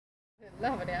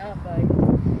Loving it, aren't they?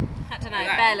 I don't know,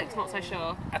 Bear looks not so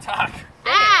sure. Attack!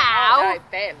 Ow! Oh, no,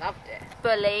 Bear loved it.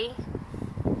 Bully.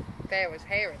 Bear was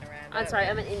herring around. I'm sorry,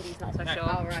 I meant Indy's not so sure.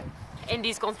 Oh, right.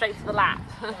 Indy's gone straight for the lap.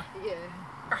 Yeah.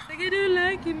 Like, I don't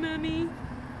like you, Mummy.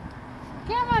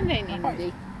 Come on then,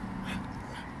 Indy.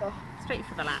 Straight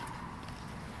for the lap.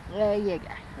 There you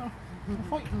go.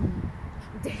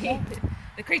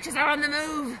 The creatures are on the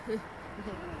move.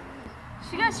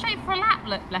 She goes straight for a lap,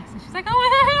 look, bless her. She's like,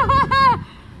 oh,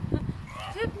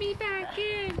 put me back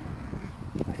in.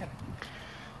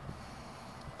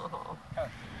 Oh.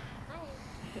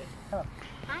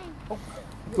 Hi.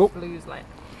 Oh. Blue's like.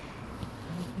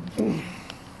 Oh,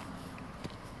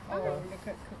 look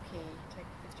at Cookie. Take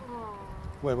a picture. Oh.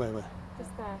 Where?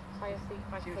 Just there, by your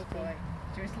feet, by She was Cookie. like,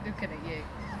 she was looking at you.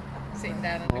 Sitting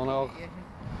down and looking no. at you.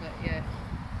 But yeah.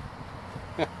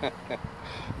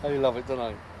 I love it, don't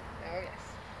I? Oh, yes.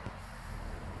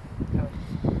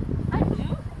 Hi,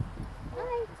 Blue.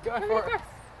 Hi. Go Come for it. across.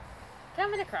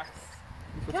 Come across.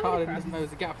 He's retarded and doesn't know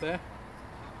there's a gap there.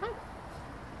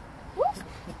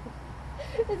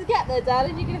 There's a gap there,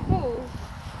 darling. You're going to fall.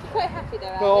 You're quite happy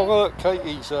there, aren't Well, you? look,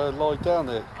 Katie's lied down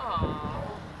there. Aww.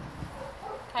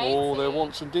 Katie. Oh, they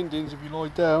want some din-dins if you lie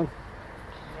down. Yeah,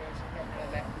 she's not going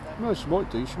to let them. No, she might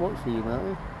do. She might feed him out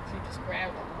here. She just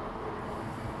growled.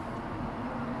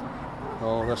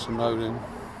 Oh, that's a no then.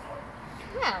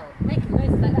 Wow, making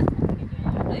noises like that's not good, you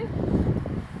know, Blue.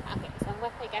 I'll get this one. Where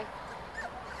can you go?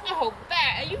 Oh,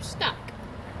 Bear, are you stuck?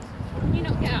 Can you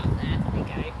not get up there? There you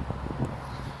go.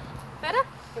 Better?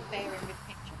 Put Bear in with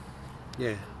picture.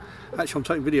 Yeah. Actually, I'm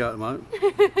taking video at the moment.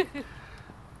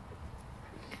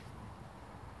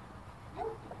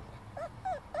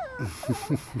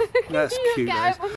 That's cute, that is.